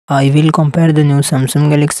I will compare the new Samsung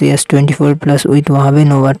Galaxy S24 Plus with Huawei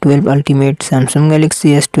Nova 12 Ultimate. Samsung Galaxy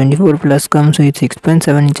S24 Plus comes with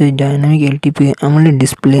 6.7 inches dynamic LTP AMOLED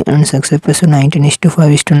display and success ratio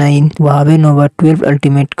 19:5:9. Huawei Nova 12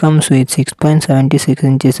 Ultimate comes with 6.76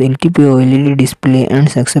 inches LTP OLED display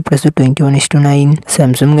and success ratio 21:9.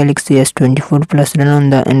 Samsung Galaxy S24 Plus run on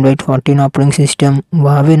the Android 14 operating system.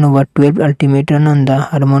 Huawei Nova 12 Ultimate run on the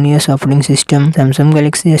Harmonious operating system. Samsung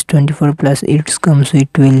Galaxy S24 Plus it comes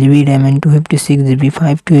with 12GB RAM and 256GB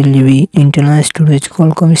 512GB internal storage.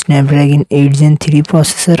 Qualcomm Snapdragon 8 Gen 3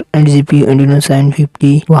 processor and GPU Adreno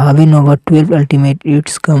 750. Huawei Nova 12 Ultimate it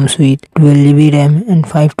comes with 12GB RAM and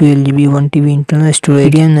 512GB 1TB internal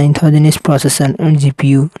storage. Adreno 9000 processor and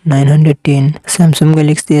GPU 910. Samsung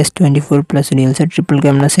Galaxy S24 Plus real set triple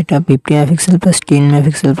camera setup 50MP plus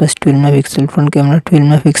 10MP plus 12MP front camera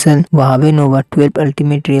 12MP. Huawei Nova 12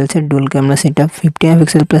 Ultimate real set dual camera setup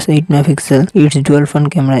 50MP plus 8MP. Its dual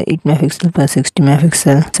front camera 8MP plus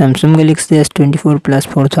 60MP. Samsung Galaxy S24 Plus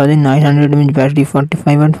 4900mAh battery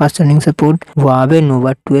 45W fast charging support. Huawei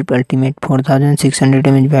Nova 12 Ultimate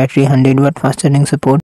 4600mAh battery 100W fast charging support.